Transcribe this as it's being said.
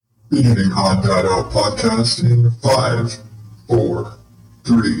Beginning on ODO podcast in 5, 4,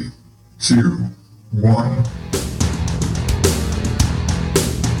 3, 2, 1.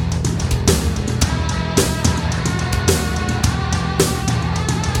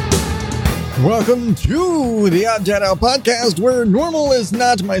 Welcome to the ODO podcast, where normal is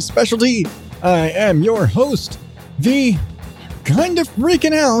not my specialty. I am your host, the Kinda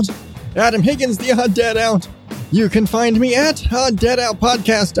Freakin Out, Adam Higgins, the Odd Dad Out. You can find me at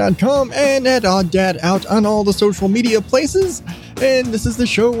oddadoutpodcast.com and at oddadout on all the social media places. And this is the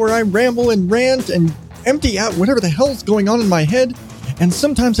show where I ramble and rant and empty out whatever the hell's going on in my head. And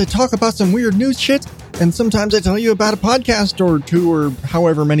sometimes I talk about some weird news shit. And sometimes I tell you about a podcast or two or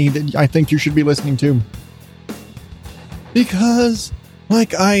however many that I think you should be listening to. Because,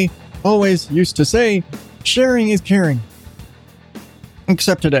 like I always used to say, sharing is caring.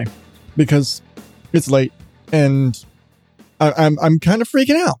 Except today, because it's late and I'm kind of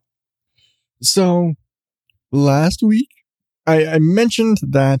freaking out. So last week I mentioned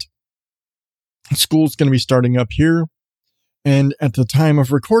that school's going to be starting up here, and at the time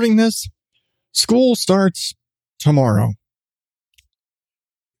of recording this, school starts tomorrow.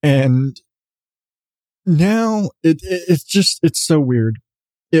 And now it's so weird.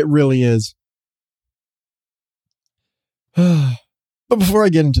 It really is. But before I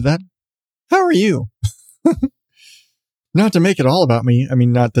get into that, how are you? Not to make it all about me. I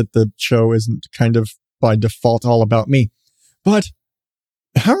mean, not that the show isn't kind of by default all about me, but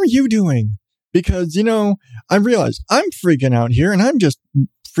how are you doing? Because, I realize I'm freaking out here and I'm just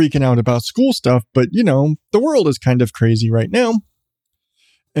freaking out about school stuff, but the world is kind of crazy right now.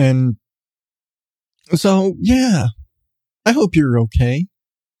 And so, yeah, I hope you're okay.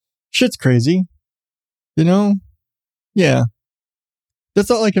 Shit's crazy, yeah.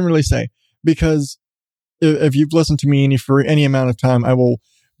 That's all I can really say, because if you've listened to me for any amount of time, I will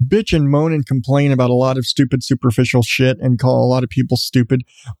bitch and moan and complain about a lot of stupid, superficial shit and call a lot of people stupid,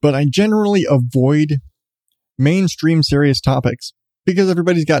 but I generally avoid mainstream serious topics because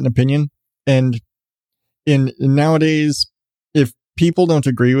everybody's got an opinion. And nowadays, if people don't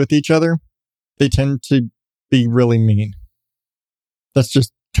agree with each other, they tend to be really mean. That's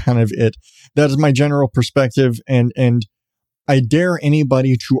just kind of it. That is my general perspective, and I dare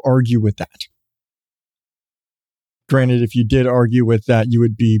anybody to argue with that. Granted, if you did argue with that, you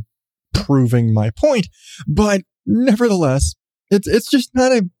would be proving my point. But nevertheless, it's just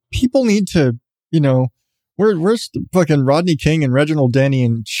not people need to, where's fucking Rodney King and Reginald Denny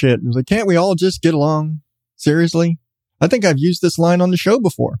and shit? Like, can't we all just get along? Seriously? I think I've used this line on the show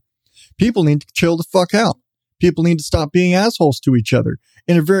before. People need to chill the fuck out. People need to stop being assholes to each other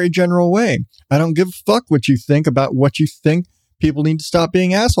in a very general way. I don't give a fuck what you think about what you think. People need to stop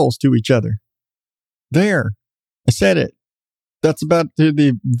being assholes to each other. There. I said it. That's about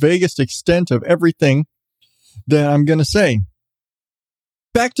the vaguest extent of everything that I'm going to say.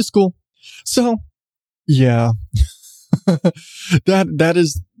 Back to school. So, yeah. that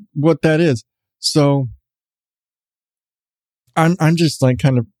is what that is. So, I'm just like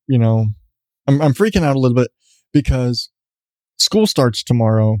kind of, I'm freaking out a little bit because school starts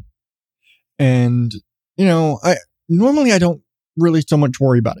tomorrow, and I don't really so much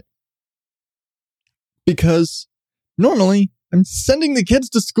worry about it, because normally I'm sending the kids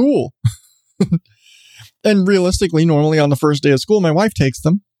to school. And realistically, normally on the first day of school, my wife takes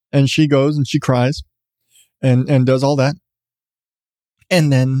them and she goes and she cries and does all that.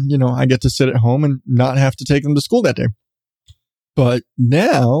 And then, I get to sit at home and not have to take them to school that day. But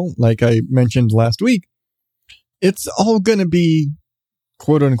now, like I mentioned last week, it's all going to be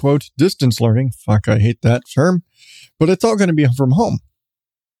quote unquote distance learning. Fuck, I hate that term, but it's all going to be from home.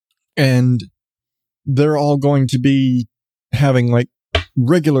 And they're all going to be having like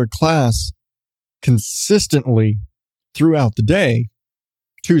regular class consistently throughout the day,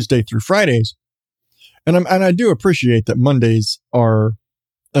 Tuesday through Fridays. And I do appreciate that Mondays are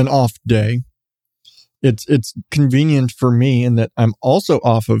an off day. It's convenient for me in that I'm also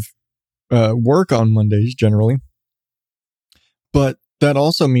off of work on Mondays generally. But that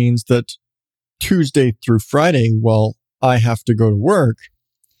also means that Tuesday through Friday, while I have to go to work,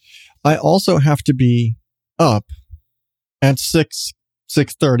 I also have to be up at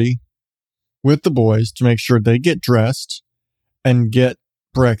 6:30 with the boys to make sure they get dressed and get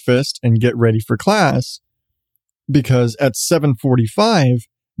breakfast and get ready for class, because at 7:45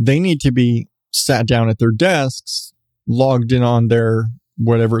 they need to be sat down at their desks, logged in on their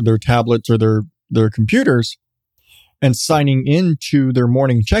tablets or their computers, and signing into their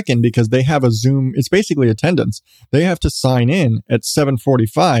morning check-in, because they have a Zoom. It's basically attendance. They have to sign in at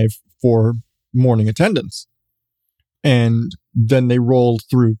 7:45 for morning attendance. And then they roll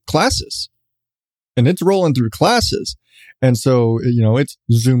through classes. And it's rolling through classes. And so, it's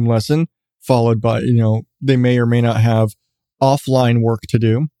Zoom lesson followed by, they may or may not have offline work to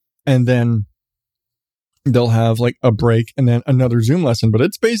do. And then they'll have like a break and then another Zoom lesson. But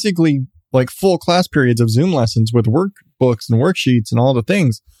it's basically like full class periods of Zoom lessons with workbooks and worksheets and all the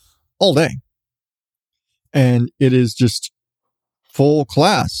things all day. And it is just full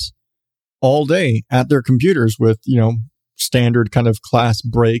class all day at their computers with, standard kind of class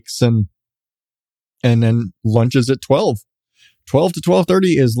breaks and then lunches at 12 to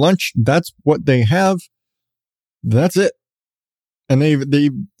 12:30 is lunch. That's what they have. That's it. And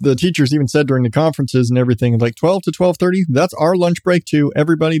the teachers even said during the conferences and everything, like 12 to 12:30, that's our lunch break too.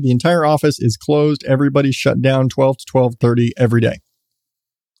 Everybody, the entire office is closed. Everybody's shut down 12 to 12:30 every day.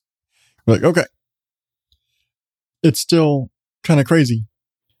 We're like, okay. It's still kind of crazy.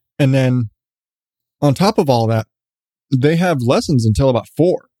 And then on top of all that, they have lessons until about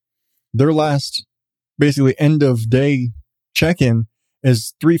 4. Their last basically end of day check-in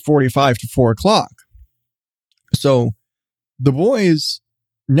is 3:45 to 4 o'clock. So the boys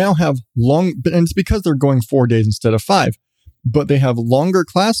now have and it's because they're going 4 days instead of 5, but they have longer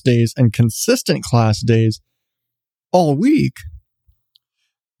class days and consistent class days all week.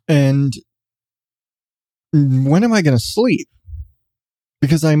 And when am I going to sleep?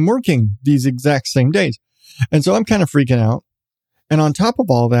 Because I'm working these exact same days. And so I'm kind of freaking out. And on top of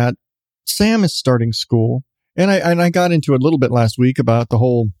all that, Sam is starting school. And I got into it a little bit last week about the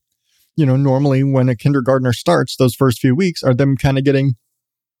whole, normally when a kindergartner starts, those first few weeks are them kind of getting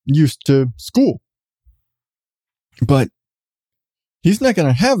used to school. But he's not going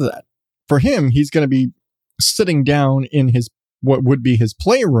to have that. For him, he's going to be sitting down in what would be his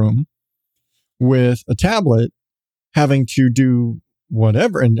playroom with a tablet, having to do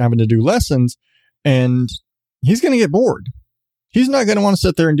whatever and having to do lessons. And he's going to get bored. He's not going to want to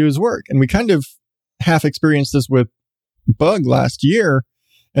sit there and do his work. And we kind of half experienced this with Bug last year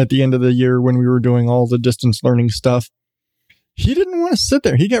at the end of the year when we were doing all the distance learning stuff. He didn't want to sit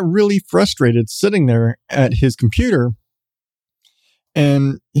there. He got really frustrated sitting there at his computer.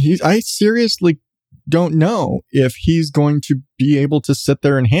 And I seriously don't know if he's going to be able to sit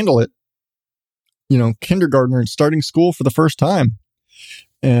there and handle it. Kindergartner and starting school for the first time.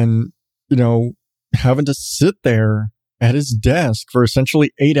 And, having to sit there at his desk for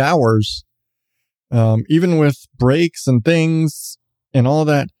essentially 8 hours, even with breaks and things and all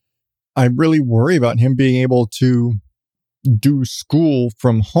that, I really worry about him being able to do school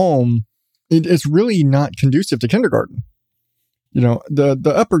from home. It's really not conducive to kindergarten.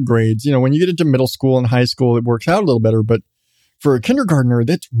 The upper grades, when you get into middle school and high school, it works out a little better. But for a kindergartner,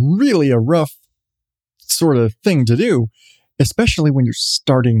 that's really a rough sort of thing to do, especially when you're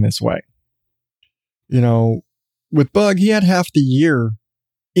starting this way. With Bug, he had half the year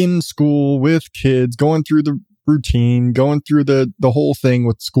in school with kids, going through the routine, going through the whole thing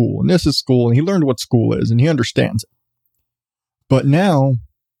with school. And this is school, and he learned what school is, and he understands it. But now,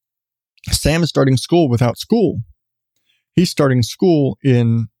 Sam is starting school without school. He's starting school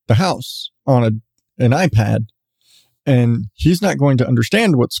in the house on an iPad, and he's not going to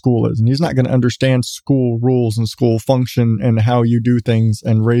understand what school is, and he's not going to understand school rules and school function and how you do things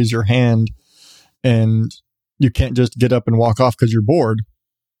and raise your hand, and you can't just get up and walk off because you're bored.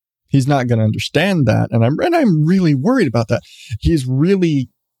 He's not going to understand that, and I'm really worried about that. It's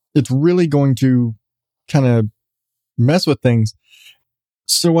really going to kind of mess with things.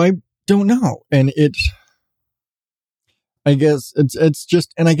 So I don't know, and I guess it's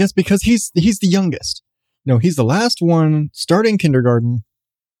just, and I guess because he's the youngest. He's the last one starting kindergarten.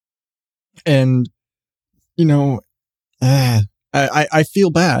 And, I feel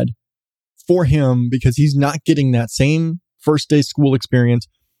bad for him because he's not getting that same first day school experience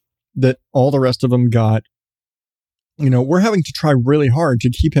that all the rest of them got. We're having to try really hard to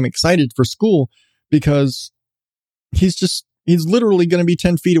keep him excited for school because he's literally going to be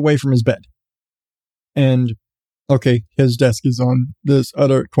 10 feet away from his bed. And okay, his desk is on this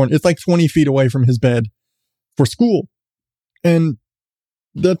other corner. It's like 20 feet away from his bed for school. And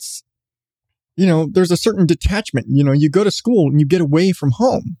that's, there's a certain detachment. You go to school and you get away from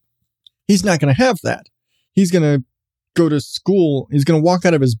home. He's not going to have that. He's going to go to school. He's going to walk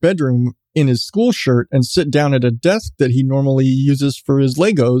out of his bedroom in his school shirt and sit down at a desk that he normally uses for his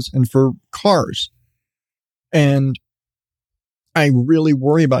Legos and for cars. And I really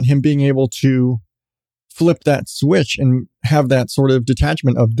worry about him being able to flip that switch and have that sort of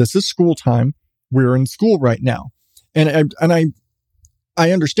detachment of this is school time. We're in school right now. And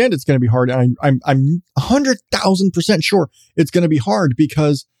I understand it's going to be hard. And I'm 100,000% sure it's going to be hard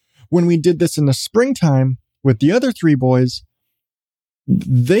because when we did this in the springtime, with the other three boys,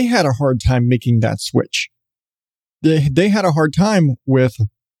 they had a hard time making that switch. They had a hard time with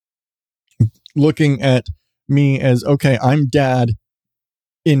looking at me as, okay, I'm dad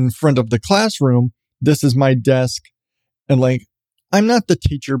in front of the classroom. This is my desk. And like, I'm not the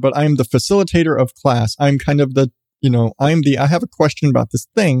teacher, but I'm the facilitator of class. I'm kind of the, I have a question about this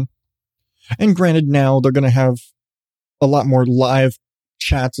thing. And granted, now they're going to have a lot more live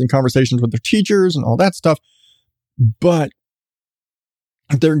chats and conversations with their teachers and all that stuff. But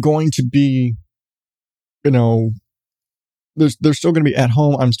they're going to be, they're still going to be at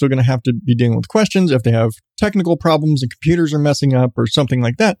home. I'm still going to have to be dealing with questions. If they have technical problems and computers are messing up or something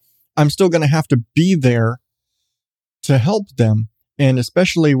like that, I'm still going to have to be there to help them. And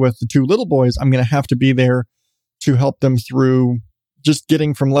especially with the two little boys, I'm going to have to be there to help them through just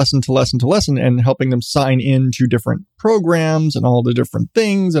getting from lesson to lesson to lesson and helping them sign into different programs and all the different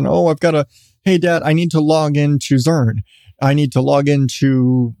things. And, hey, Dad, I need to log into Zern. I need to log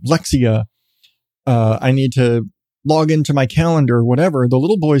into Lexia. I need to log into my calendar, whatever. The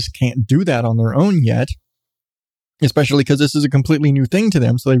little boys can't do that on their own yet, especially because this is a completely new thing to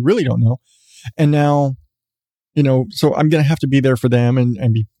them. So they really don't know. And now, so I'm going to have to be there for them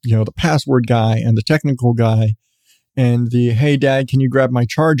and be, the password guy and the technical guy and the, hey, Dad, can you grab my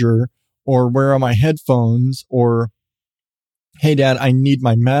charger? Or where are my headphones? Or, hey, Dad, I need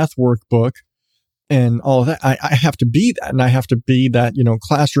my math workbook and all of that. I have to be that. And I have to be that,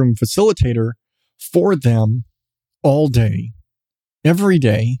 classroom facilitator for them all day, every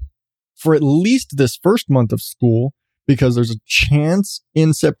day, for at least this first month of school, because there's a chance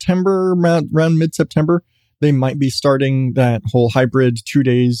in September, around mid-September, they might be starting that whole hybrid 2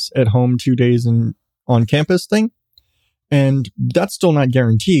 days at home, 2 days on campus thing. And that's still not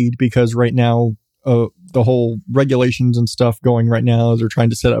guaranteed because right now, the whole regulations and stuff going right now, they're trying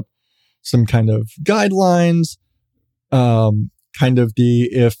to set up some kind of guidelines,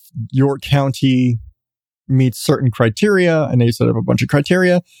 if your county meets certain criteria and they set up a bunch of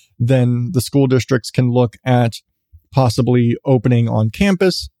criteria, then the school districts can look at possibly opening on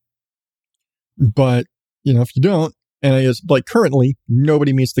campus. But, if you don't, and it's like currently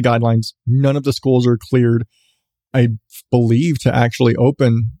nobody meets the guidelines. None of the schools are cleared, I believe, to actually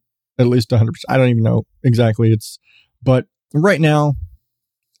open at least 100%. I don't even know exactly. But right now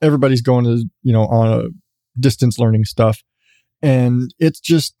everybody's going to, on a distance learning stuff. And it's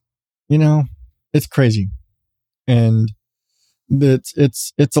just, it's crazy. And it's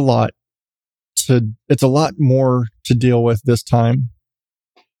a lot more to deal with this time.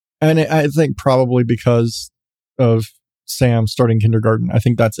 And I think probably because of Sam starting kindergarten, I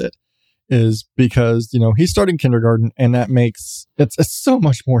think that's it, is because, he's starting kindergarten and that makes it's so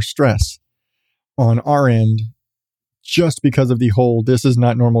much more stress on our end just because of the whole, this is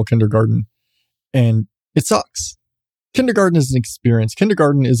not normal kindergarten. And it sucks. Kindergarten is an experience.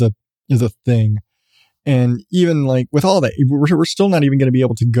 Kindergarten is a thing. And even like with all that, we're still not even going to be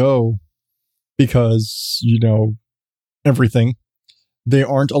able to go because, everything. They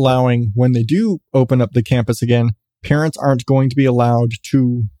aren't allowing, when they do open up the campus again, parents aren't going to be allowed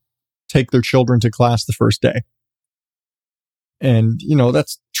to take their children to class the first day. And,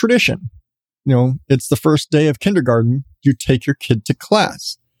 that's tradition. It's the first day of kindergarten. You take your kid to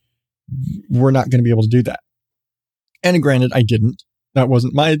class. We're not going to be able to do that. And granted, I didn't. That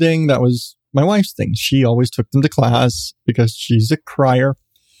wasn't my thing. That was my wife's thing. She always took them to class because she's a crier.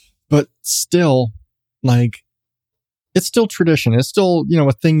 But still, it's still tradition. It's still,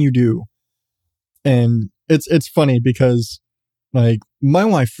 a thing you do. And it's funny because, my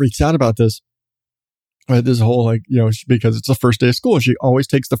wife freaks out about this. This whole, because it's the first day of school. She always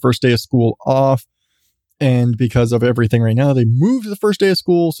takes the first day of school off. And because of everything right now, they moved the first day of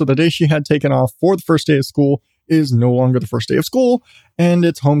school. So the day she had taken off for the first day of school is no longer the first day of school. And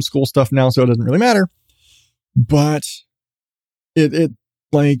it's homeschool stuff now, so it doesn't really matter. But I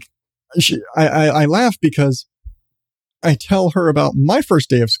laugh because I tell her about my first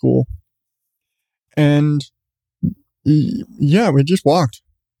day of school. And yeah, we just walked.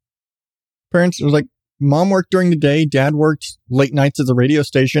 Parents, it was like, Mom worked during the day, Dad worked late nights at the radio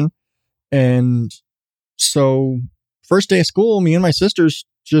station. And so first day of school, me and my sisters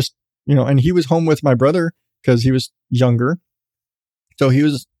just, and he was home with my brother because he was younger. So he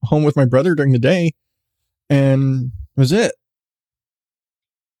was home with my brother during the day and that was it.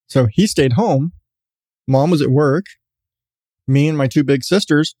 So he stayed home. Mom was at work. Me and my two big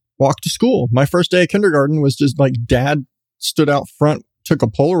sisters walked to school. My first day of kindergarten was just like Dad stood out front, took a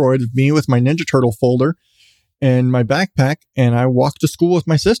Polaroid of me with my Ninja Turtle folder and my backpack, and I walked to school with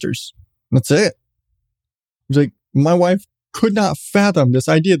my sisters. That's it. It was like, my wife could not fathom this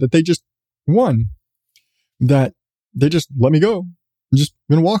idea that they just won. that they just let me go. I'm just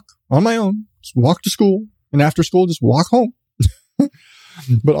going to walk on my own, just walk to school, and after school, just walk home.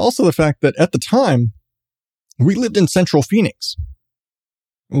 But also the fact that at the time, we lived in Central Phoenix.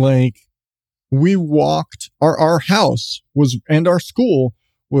 Like, we walked, our house was, and our school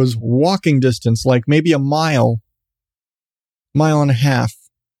was walking distance, like maybe a mile and a half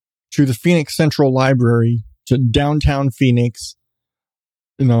to the Phoenix Central Library, to downtown Phoenix.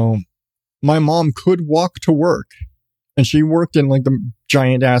 You know, my mom could walk to work, and she worked in like the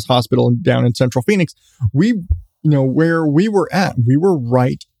giant ass hospital down in Central Phoenix. Where we were at, we were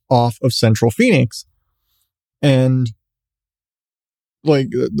right off of Central Phoenix. And like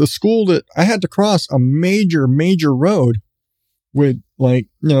the school that I had to cross a major road with, like,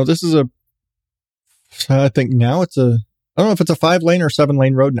 this is I think now it's I don't know if it's a 5-lane or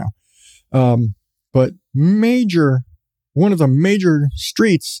 7-lane road now. But one of the major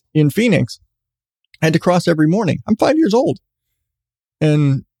streets in Phoenix I had to cross every morning. I'm 5 years old.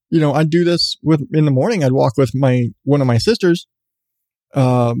 And, I'd do this in the morning. I'd walk with one of my sisters.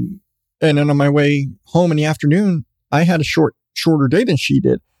 And then on my way home in the afternoon, I had a shorter day than she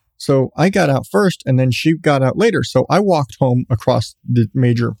did. So I got out first and then she got out later. So I walked home across the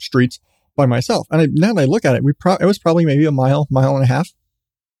major streets by myself. And now that I look at it, it was probably maybe a mile and a half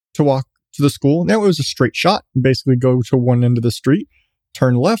to walk to the school. Now it was a straight shot. Basically go to one end of the street,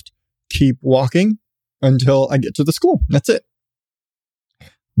 turn left, keep walking until I get to the school. That's it.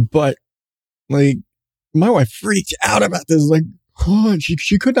 But like, my wife freaked out about this. Like,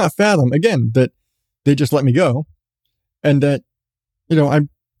 she could not fathom, again, that they just let me go, and that, I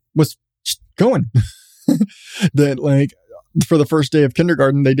was going. That, like, for the first day of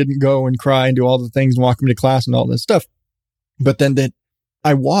kindergarten, they didn't go and cry and do all the things and walk me to class and all this stuff. But then that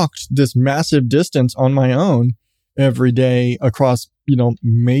I walked this massive distance on my own every day across,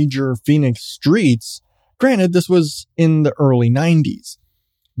 major Phoenix streets. Granted, this was in the early 90s.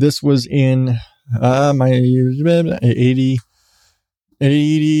 This was in my 80,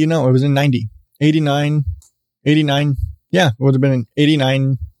 it was in 90, 89. Yeah, it would have been in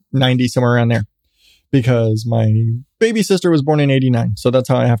 89, 90, somewhere around there, because my baby sister was born in 89. So that's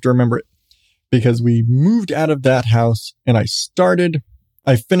how I have to remember it, because we moved out of that house and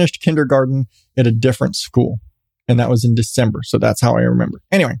I finished kindergarten at a different school, and that was in December. So that's how I remember.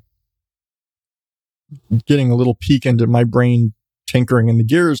 Anyway, getting a little peek into my brain tinkering and the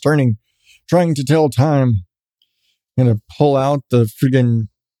gears turning, trying to tell time. I'm going to pull out the friggin',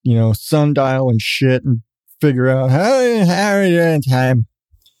 sundial and shit and figure out how are you doing time.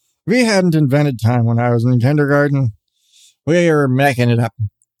 We hadn't invented time when I was in kindergarten. We were making it up.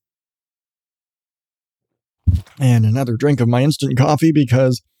 And another drink of my instant coffee,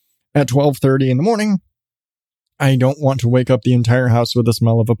 because at 12:30 in the morning, I don't want to wake up the entire house with the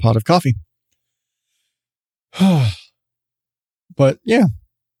smell of a pot of coffee. But yeah,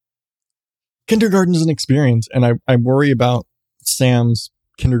 kindergarten is an experience, and I worry about Sam's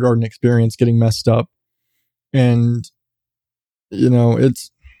kindergarten experience getting messed up. And,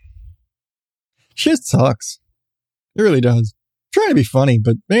 shit sucks. It really does. I'm trying to be funny,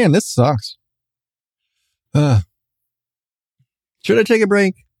 but man, this sucks. Should I take a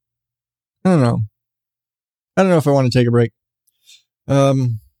break? I don't know. I don't know if I want to take a break. Not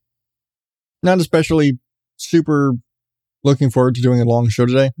especially super looking forward to doing a long show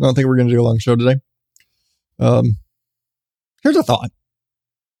today. I don't think we're going to do a long show today. Here's a thought.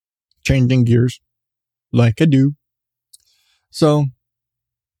 Changing gears like I do. So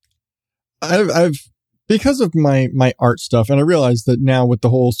I've because of my art stuff, and I realize that now with the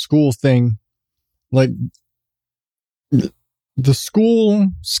whole school thing, like the school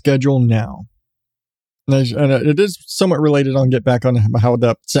schedule now, and it is somewhat related. I'll get back on how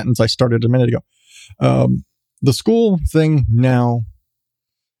that sentence I started a minute ago. The school thing now,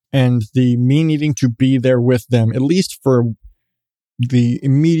 and the me needing to be there with them, at least for the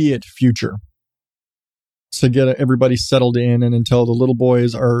immediate future, to get everybody settled in, and until the little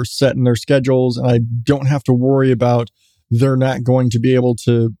boys are set in their schedules and I don't have to worry about they're not going to be able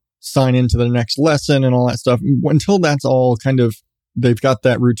to sign into the next lesson and all that stuff. Until that's all kind of, they've got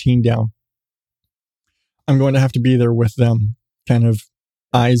that routine down, I'm going to have to be there with them, kind of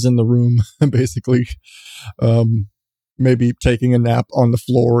eyes in the room, basically. Maybe taking a nap on the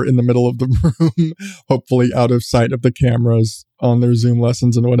floor in the middle of the room, hopefully out of sight of the cameras on their Zoom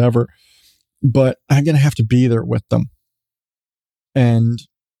lessons and whatever. But I'm going to have to be there with them. And,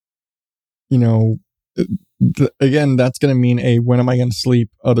 again, that's going to mean when am I going to sleep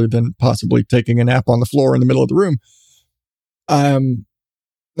other than possibly taking a nap on the floor in the middle of the room?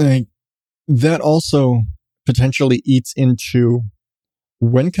 That also potentially eats into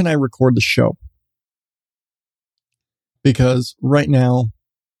when can I record the show? Because right now,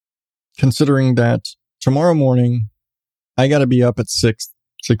 considering that tomorrow morning, I got to be up at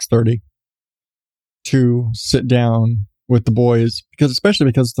 6:30 to sit down with the boys, especially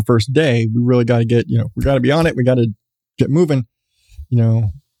because it's the first day, we really got to we got to be on it. We got to get moving,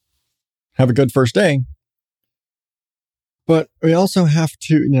 have a good first day. But we also have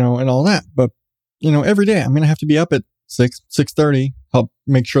to, and all that. But, every day I'm going to have to be up at 6:30, help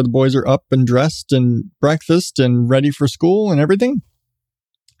make sure the boys are up and dressed and breakfast and ready for school and everything.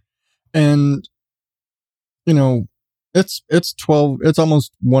 And, it's 12, it's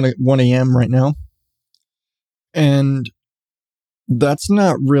almost 1 a.m. right now. And that's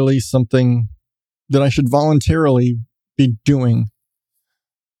not really something that I should voluntarily be doing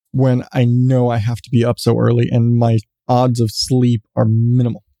when I know I have to be up so early and my odds of sleep are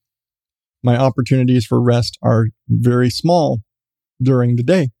minimal. My opportunities for rest are very small during the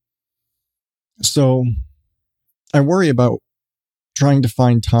day. So I worry about trying to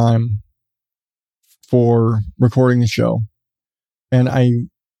find time for recording the show. And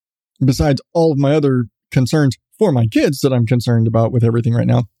besides all of my other concerns for my kids that I'm concerned about with everything right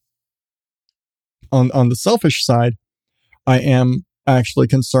now, on the selfish side, I am actually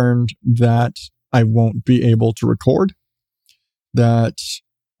concerned that I won't be able to record, that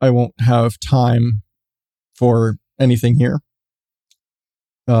I won't have time for anything here,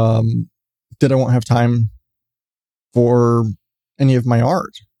 that I won't have time for any of my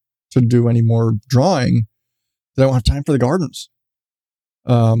art, to do any more drawing, that I won't have time for the gardens.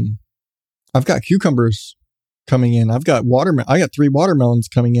 I've got cucumbers coming in. I got 3 watermelons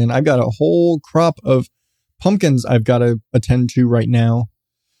coming in. I've got a whole crop of pumpkins I've got to attend to right now.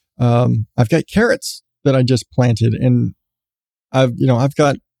 I've got carrots that I just planted, and I've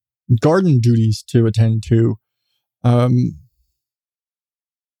got garden duties to attend to. I've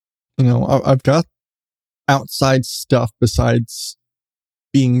got outside stuff besides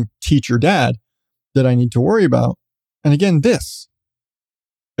being teacher dad that I need to worry about. And again, this.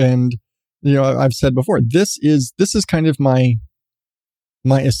 And, I've said before, this is kind of my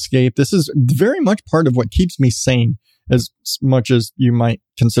escape. This is very much part of what keeps me sane, as much as you might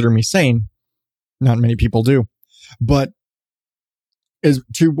consider me sane. Not many people do. But as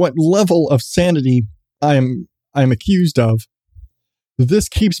to what level of sanity I'm accused of, this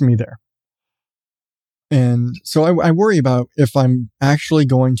keeps me there. And so I worry about if I'm actually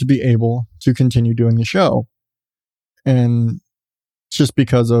going to be able to continue doing the show. And just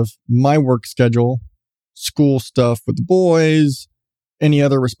because of my work schedule, school stuff with the boys, any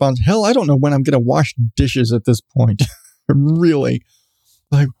other response. Hell, I don't know when I'm going to wash dishes at this point. Really.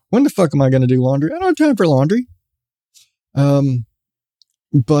 Like, when the fuck am I going to do laundry? I don't have time for laundry.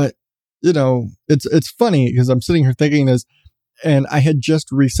 But, it's funny because I'm sitting here thinking this, and I had just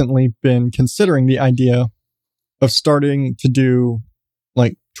recently been considering the idea of starting to do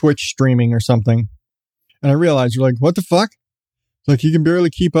like Twitch streaming or something. And I realized, you're like, what the fuck? Like, you can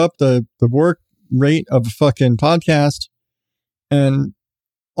barely keep up the work rate of a fucking podcast and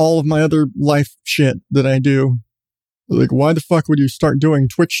all of my other life shit that I do. Like, why the fuck would you start doing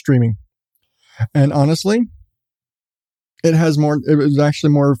Twitch streaming? And honestly, it was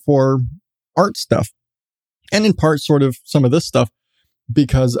actually more for art stuff. And in part, sort of some of this stuff,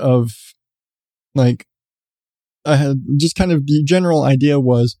 because of like, I had just kind of the general idea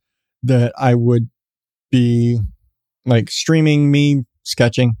was that I would be like streaming me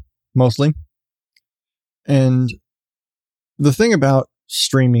sketching mostly. And the thing about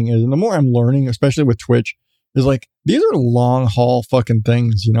streaming is, and the more I'm learning, especially with Twitch, is like, these are long haul fucking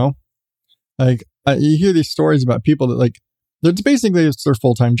things, Like, you hear these stories about people that like, it's basically it's their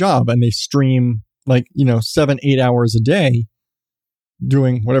full-time job and they stream like, 7-8 hours a day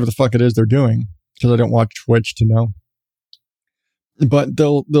doing whatever the fuck it is they're doing, because I don't watch Twitch to know. But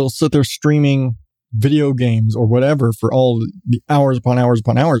they'll sit there streaming video games or whatever for all the hours upon hours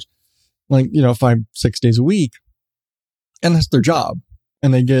upon hours, like, 5-6 days a week. And that's their job.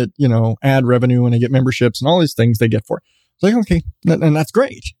 And they get, ad revenue, and they get memberships and all these things they get for it. It's like, okay, and that's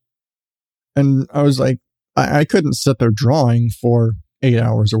great. And I was like, I couldn't sit there drawing for 8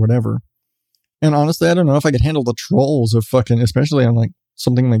 hours or whatever. And honestly, I don't know if I could handle the trolls of fucking, especially on like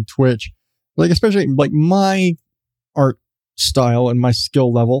something like Twitch. Like, especially like my art style and my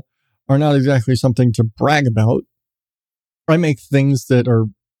skill level are not exactly something to brag about. I make things that are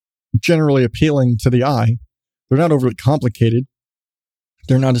generally appealing to the eye. They're not overly complicated.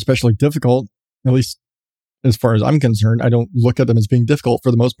 They're not especially difficult, at least as far as I'm concerned. I don't look at them as being difficult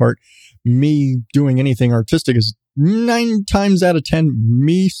for the most part. Me doing anything artistic is 9 times out of 10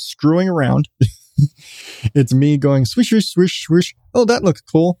 me screwing around. It's me going swish, swish, swish, swish. Oh, that looks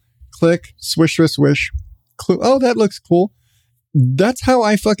cool. Click, swish, swish, swish. clue. Oh, that looks cool. That's how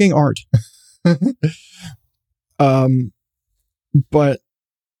I fucking art. But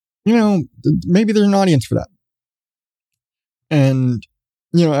you know, maybe there's an audience for that. And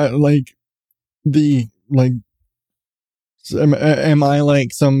you know, am I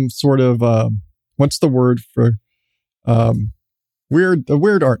like some sort of what's the word for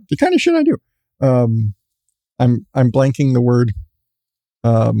weird art? The kind of shit I do. I'm blanking the word.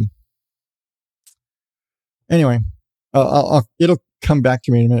 Anyway, it'll come back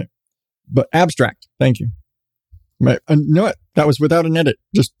to me in a minute. But abstract, thank you. You know what? That was without an edit.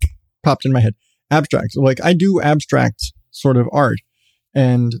 Just popped in my head. Abstract. So, like, I do abstract sort of art,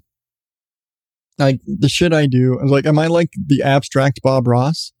 and like the shit I do, I was like, am I like the abstract Bob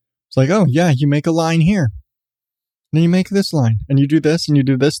Ross? It's like, oh yeah, you make a line here, then you make this line, and you do this, and you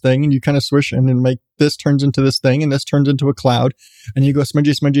do this thing, and you kind of swish, and then make this turns into this thing, and this turns into a cloud, and you go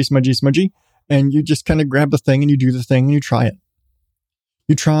smudgy, smudgy, smudgy, smudgy, and you just kind of grab the thing, and you do the thing, and you try it.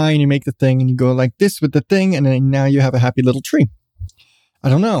 You try, and you make the thing, and you go like this with the thing, and then now you have a happy little tree. I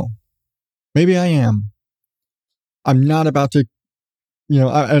don't know. Maybe I am. I'm not about to, you know,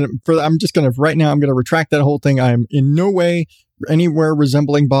 I'm just going to, right now, I'm going to retract that whole thing. I'm in no way anywhere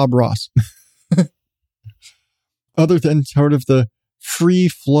resembling Bob Ross. Other than sort of the free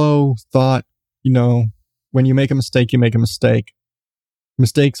flow thought, you know, when you make a mistake, you make a mistake.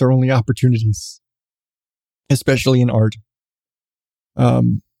 Mistakes are only opportunities, especially in art.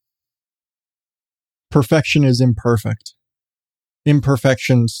 Perfection is imperfect.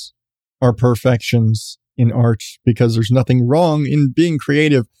 Imperfections are perfections in art, because there's nothing wrong in being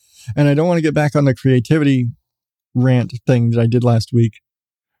creative. And I don't want to get back on the creativity rant thing that I did last week,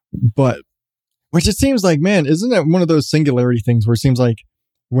 but which it seems like, man, isn't that one of those singularity things where it seems like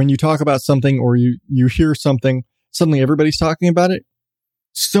when you talk about something or you hear something, suddenly everybody's talking about it?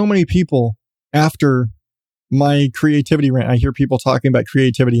 So many people after my creativity rant, I hear people talking about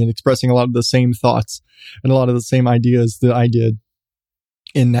creativity and expressing a lot of the same thoughts and a lot of the same ideas that I did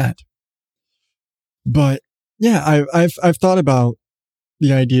in that. But yeah, I've thought about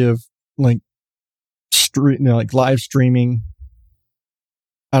the idea of like like live streaming.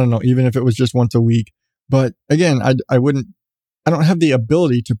 I don't know, even if it was just once a week. But again, I don't have the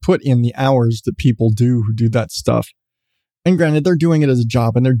ability to put in the hours that people do who do that stuff. And granted, they're doing it as a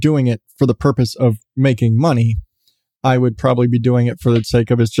job and they're doing it for the purpose of making money. I would probably be doing it for the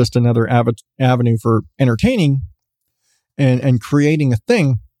sake of it's just another avenue for entertaining and creating a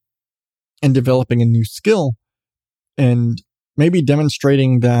thing and developing a new skill and maybe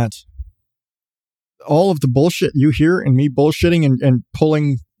demonstrating that all of the bullshit you hear and me bullshitting and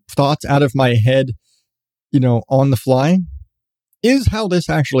pulling thoughts out of my head, you know, on the fly is how this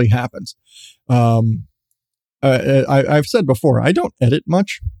actually happens. I've said before, I don't edit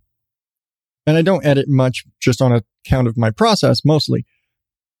much, and I don't edit much just on account of my process, mostly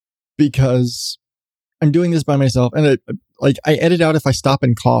because I'm doing this by myself. And I edit out if I stop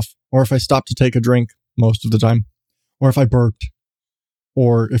and cough, or if I stop to take a drink most of the time, or if I burped,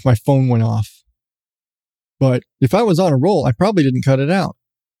 or if my phone went off. But if I was on a roll, I probably didn't cut it out.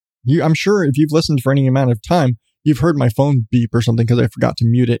 I'm sure if you've listened for any amount of time, you've heard my phone beep or something because I forgot to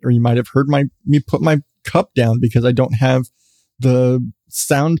mute it, or you might have heard me put my cup down because I don't have the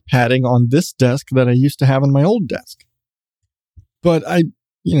sound padding on this desk that I used to have on my old desk. But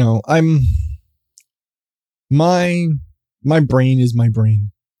my brain is my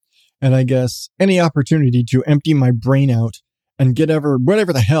brain. And I guess any opportunity to empty my brain out and get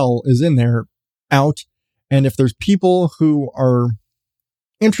whatever the hell is in there out. And if there's people who are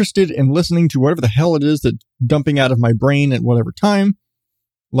interested in listening to whatever the hell it is that's dumping out of my brain at whatever time,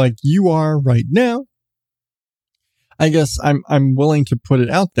 like you are right now, I guess I'm willing to put it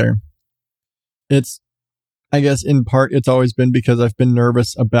out there. I guess in part, it's always been because I've been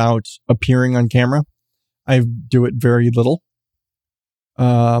nervous about appearing on camera. I do it very little.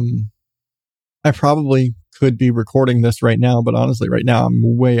 I probably could be recording this right now, but honestly, right now I'm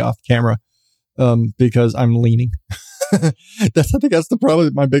way off camera, because I'm leaning. I think that's the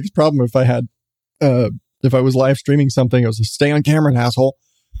problem. My biggest problem if I was live streaming something, it was stay on camera, asshole.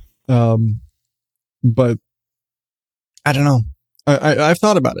 But I don't know. I've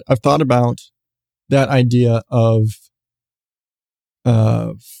thought about it. I've thought about that idea of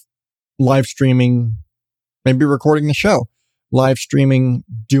live streaming, maybe recording the show, live streaming,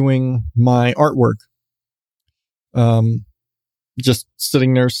 doing my artwork, just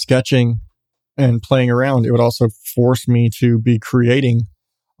sitting there sketching and playing around. It would also force me to be creating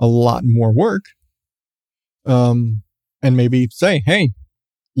a lot more work, and maybe say, hey,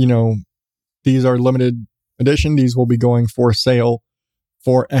 these are limited edition. These will be going for sale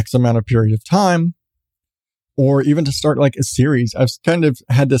for X amount of period of time. or even to start like a series. I've kind of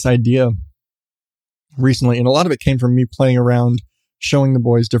had this idea recently, and a lot of it came from me playing around, showing the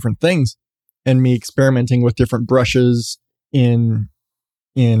boys different things, and me experimenting with different brushes in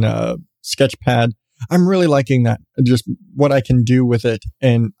Sketchpad. I'm really liking that, just what I can do with it.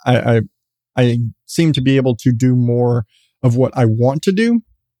 And I seem to be able to do more of what I want to do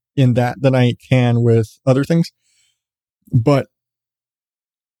in that than I can with other things. But,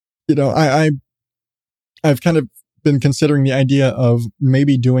 I've kind of been considering the idea of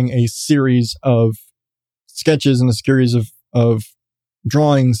maybe doing a series of sketches and a series of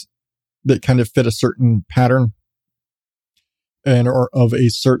drawings that kind of fit a certain pattern or of a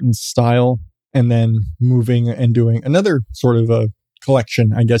certain style, and then moving and doing another sort of a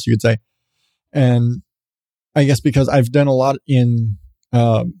collection, I guess you could say. And I guess because I've done a lot in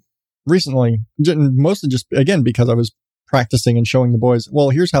recently, mostly just, again, because I was practicing and showing the boys,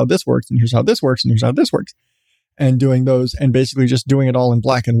 well, here's how this works, and here's how this works, and here's how this works, and doing those, and basically just doing it all in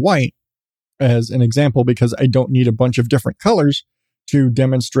black and white as an example, because I don't need a bunch of different colors to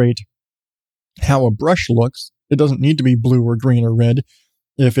demonstrate how a brush looks. It doesn't need to be blue or green or red.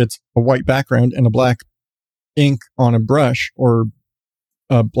 If it's a white background and a black ink on a brush, or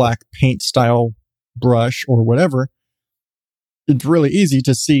a black paint style brush or whatever, it's really easy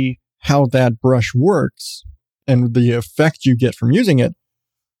to see how that brush works and the effect you get from using it.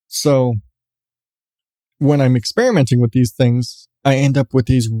 So when I'm experimenting with these things, I end up with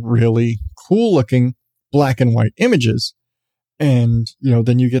these really cool looking black and white images. And,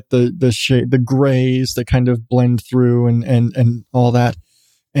 then you get the shade, the grays that kind of blend through and all that.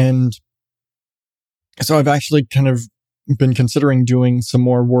 And so I've actually kind of been considering doing some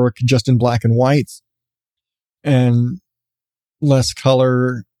more work just in black and whites and less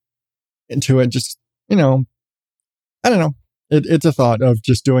color into it. Just, I don't know. It's a thought of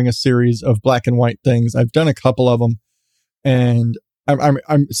just doing a series of black and white things. I've done a couple of them, and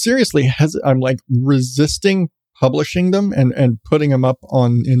I'm seriously I'm like resisting publishing them and putting them up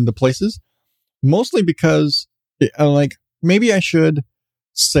in the places, mostly because maybe I should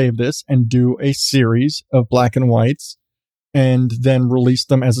save this and do a series of black and whites and then release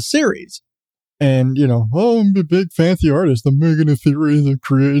them as a series. And, I'm a big fancy artist. I'm making a series of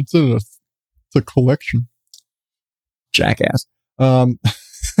creates it's a collection. Jackass. I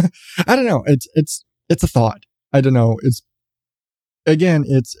don't know. It's a thought. I don't know. I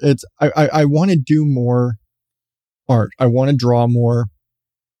want to do more art. I want to draw more.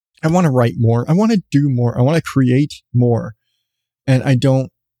 I want to write more. I want to do more. I want to create more. And I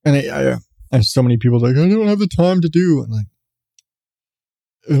don't, and I have so many people like, I don't have the time to do.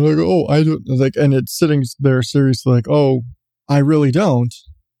 I don't, and it's sitting there seriously like, oh, I really don't.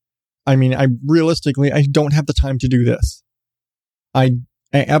 I mean, I don't have the time to do this. I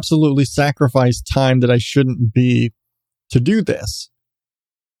absolutely sacrifice time that I shouldn't be to do this,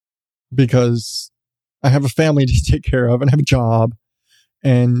 because I have a family to take care of and have a job.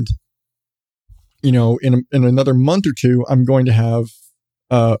 And, in another month or two, I'm going to have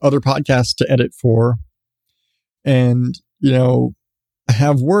other podcasts to edit for. And, I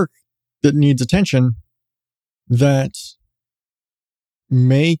have work that needs attention that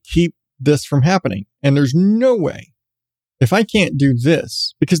may keep this from happening. And there's no way, if I can't do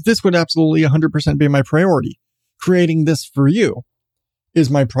this, because this would absolutely 100% be my priority. Creating this for you is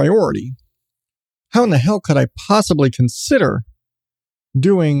my priority. How in the hell could I possibly consider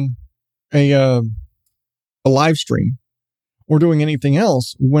doing a live stream or doing anything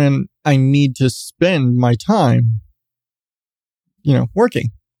else when I need to spend my time, working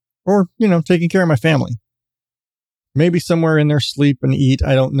or, taking care of my family? Maybe somewhere in there sleep and eat.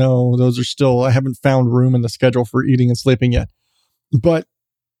 I don't know. Those are still, I haven't found room in the schedule for eating and sleeping yet. But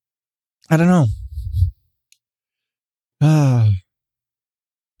I don't know.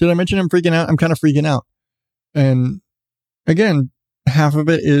 Did I mention I'm freaking out? I'm kind of freaking out. And again, half of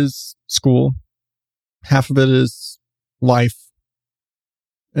it is school. Half of it is life.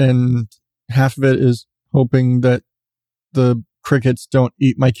 And half of it is hoping that the crickets don't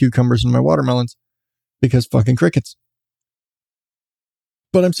eat my cucumbers and my watermelons, because fucking crickets.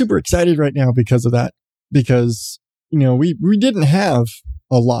 But I'm super excited right now because of that, because, we didn't have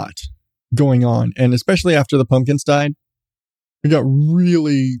a lot going on. And especially after the pumpkins died, we got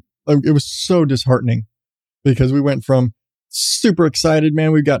really, it was so disheartening, because we went from super excited,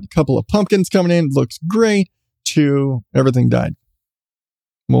 man, we've got a couple of pumpkins coming in, looks great, to everything died.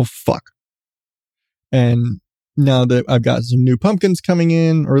 Well, fuck. And now that I've got some new pumpkins coming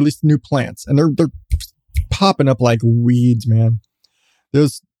in, or at least new plants, and they're popping up like weeds, man.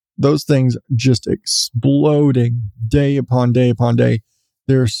 Those things just exploding day upon day upon day.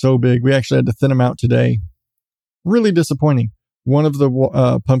 They're so big. We actually had to thin them out today really disappointing. One of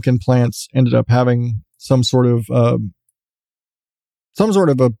the pumpkin plants ended up having some sort of a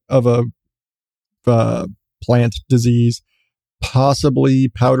plant disease, possibly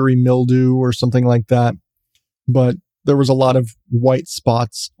powdery mildew or something like that. But there was a lot of white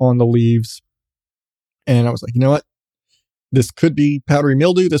spots on the leaves. And I was like, you know what? This could be powdery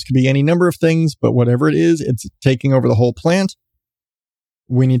mildew. This could be any number of things, but whatever it is, it's taking over the whole plant.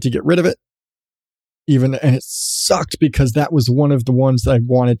 We need to get rid of it. And it sucked because that was one of the ones that I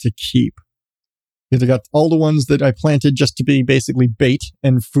wanted to keep. Because I got all the ones that I planted just to be basically bait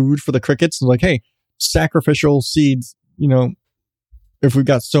and food for the crickets. And like, hey, sacrificial seeds, if we've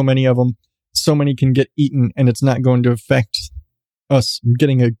got so many of them, so many can get eaten and it's not going to affect us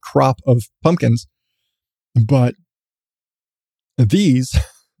getting a crop of pumpkins. But these,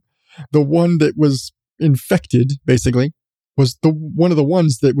 the one that was infected, basically, was one of the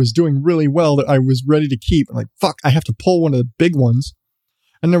ones that was doing really well that I was ready to keep. I'm like, fuck, I have to pull one of the big ones.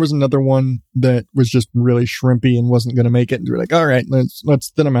 And there was another one that was just really shrimpy and wasn't going to make it. And we're like, all right, let's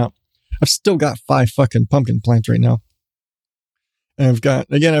thin them out. I've still got 5 fucking pumpkin plants right now. And I've got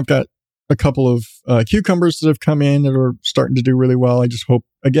a couple of cucumbers that have come in that are starting to do really well. I just hope,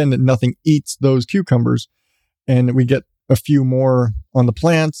 again, that nothing eats those cucumbers and we get a few more on the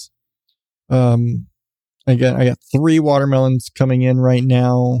plants. Again, I got 3 watermelons coming in right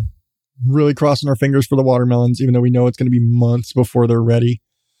now. Really crossing our fingers for the watermelons, even though we know it's going to be months before they're ready.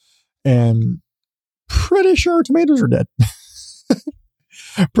 And pretty sure tomatoes are dead.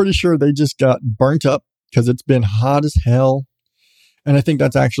 Pretty sure they just got burnt up because it's been hot as hell. And I think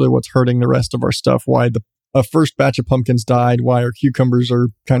that's actually what's hurting the rest of our stuff. Why the first batch of pumpkins died, why our cucumbers are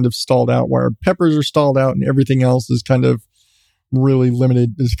kind of stalled out, why our peppers are stalled out, and everything else is kind of really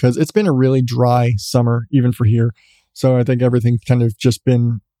limited is because it's been a really dry summer, even for here. So I think everything's kind of just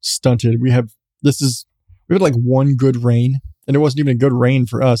been stunted. We had like one good rain, and it wasn't even a good rain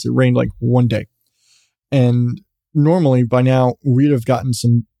for us. It rained like one day. And normally by now we'd have gotten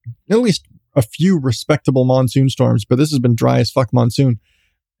at least a few respectable monsoon storms, but this has been dry as fuck monsoon.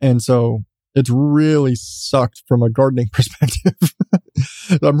 And so it's really sucked from a gardening perspective.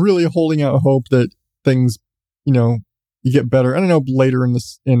 I'm really holding out hope that things, you get better. I don't know, later in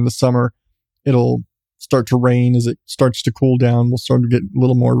the summer, it'll start to rain as it starts to cool down. We'll start to get a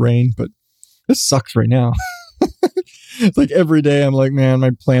little more rain, but this sucks right now. It's like every day I'm like, man,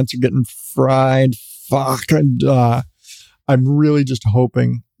 my plants are getting fried. Fuck. And, I'm really just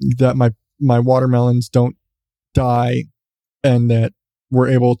hoping that my watermelons don't die and that we're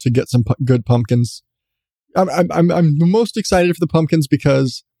able to get some good pumpkins. I'm the most excited for the pumpkins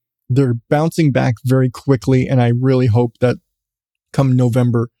because they're bouncing back very quickly. And I really hope that come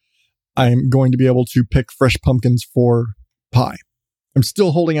November, I'm going to be able to pick fresh pumpkins for pie. I'm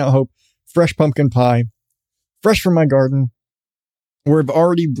still holding out hope. Fresh pumpkin pie, fresh from my garden. We've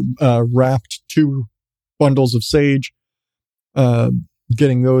already wrapped 2 bundles of sage,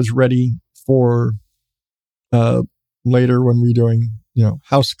 getting those ready for later when we're doing,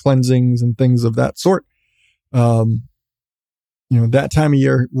 house cleansings and things of that sort. That time of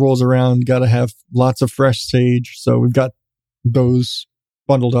year rolls around, got to have lots of fresh sage. So we've got those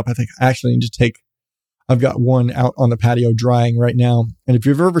bundled up. I think I actually need to I've got one out on the patio drying right now. And if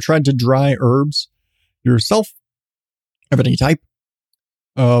you've ever tried to dry herbs yourself of any type,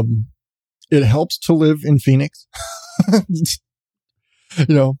 it helps to live in Phoenix.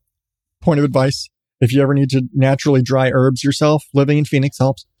 Point of advice. If you ever need to naturally dry herbs yourself, living in Phoenix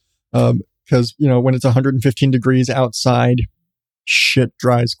helps. Because, when it's 115 degrees outside, shit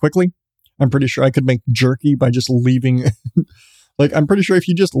dries quickly. I'm pretty sure I could make jerky by just leaving. I'm pretty sure if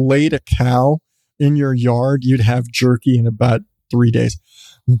you just laid a cow in your yard, you'd have jerky in about 3 days.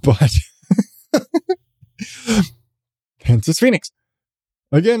 But hence it's Phoenix.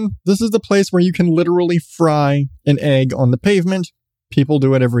 Again, this is the place where you can literally fry an egg on the pavement. People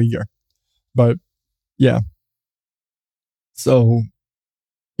do it every year. But yeah. So,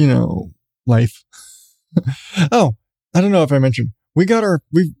 life. Oh, I don't know if I mentioned, we got a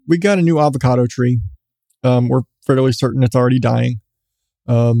new avocado tree. We're fairly certain it's already dying.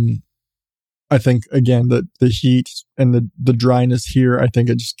 I think again, the heat and the dryness here, I think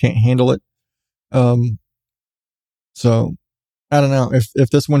it just can't handle it. So I don't know if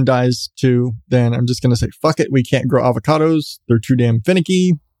this one dies too, then I'm just going to say, fuck it. We can't grow avocados. They're too damn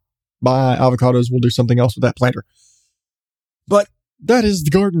finicky. Buy avocados. We'll do something else with that planter. But that is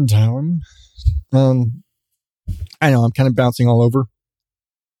the garden time. I know I'm kind of bouncing all over.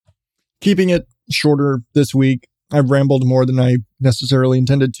 Keeping it shorter this week. I've rambled more than I necessarily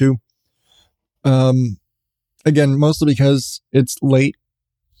intended to. Again, mostly because it's late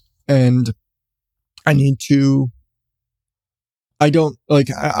and I'm going to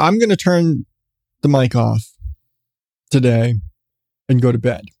turn the mic off today and go to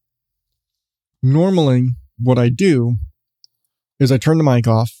bed. Normally, what I do is I turn the mic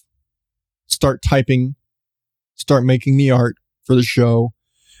off, start typing, start making the art for the show,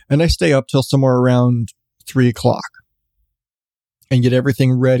 and I stay up till somewhere around 3 o'clock and get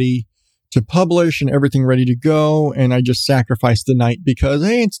everything ready to publish and everything ready to go. And I just sacrifice the night because,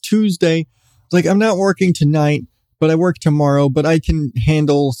 hey, it's Tuesday. It's like, I'm not working tonight, but I work tomorrow, but I can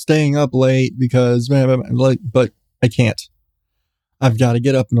handle staying up late because, but I can't. I've got to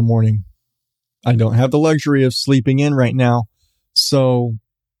get up in the morning. I don't have the luxury of sleeping in right now. So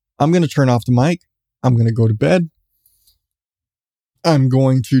I'm going to turn off the mic. I'm going to go to bed. I'm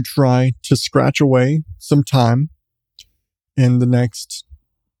going to try to scratch away some time in the next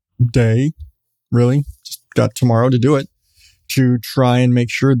day. Really, just got tomorrow to do it, to try and make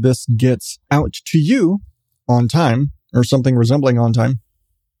sure this gets out to you on time or something resembling on time.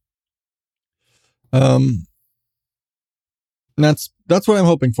 That's what I'm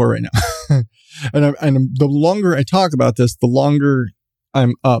hoping for right now. and the longer I talk about this, the longer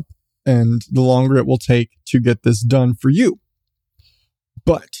I'm up and the longer it will take to get this done for you.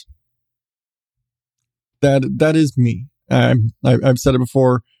 But that is me. I've said it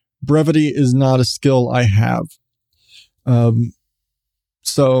before. Brevity is not a skill I have.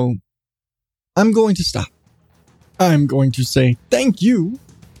 So I'm going to stop. I'm going to say thank you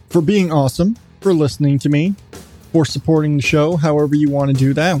for being awesome, for listening to me, for supporting the show, however you want to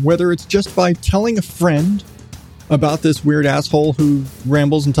do that, whether it's just by telling a friend about this weird asshole who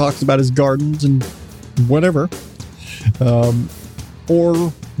rambles and talks about his gardens and whatever, or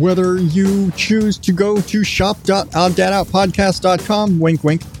whether you choose to go to shop.odddadoutpodcast.com, wink,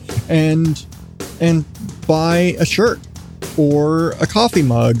 wink, and buy a shirt or a coffee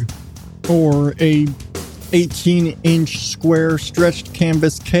mug or a 18-inch square stretched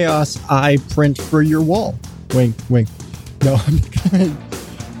canvas chaos eye print for your wall. Wink, wink. No,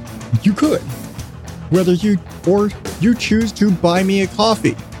 you could. Whether you choose to buy me a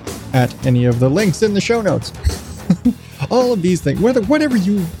coffee at any of the links in the show notes. All of these things, whatever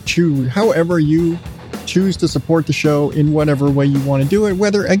you choose, however you choose to support the show in whatever way you want to do it,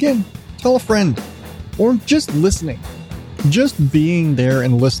 whether, again, tell a friend or just listening. Just being there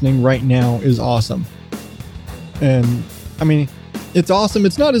and listening right now is awesome. And, I mean, it's awesome.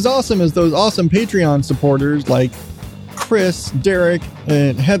 It's not as awesome as those awesome Patreon supporters like Chris, Derek,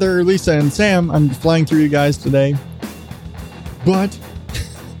 and Heather, Lisa, and Sam. I'm flying through you guys today. But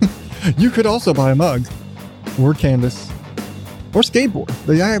you could also buy a mug or canvas or skateboard.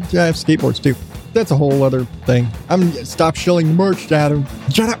 I have skateboards too. That's a whole other thing. I'm gonna stop shilling merch, Adam.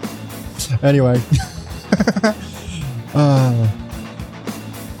 Shut up. Anyway.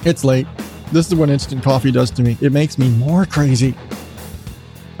 It's late. This is what instant coffee does to me. It makes me more crazy.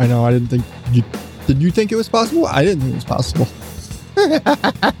 I know, I didn't think... Did you think it was possible? I didn't think it was possible.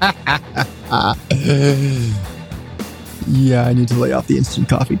 Yeah, I need to lay off the instant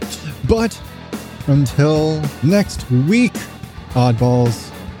coffee. But until next week,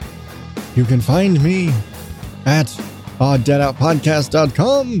 oddballs, you can find me at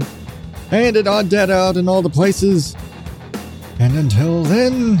odddadoutpodcast.com and at odddadout in all the places. And until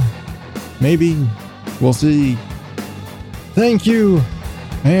then, maybe we'll see. Thank you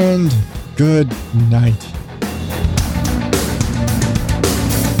and good night.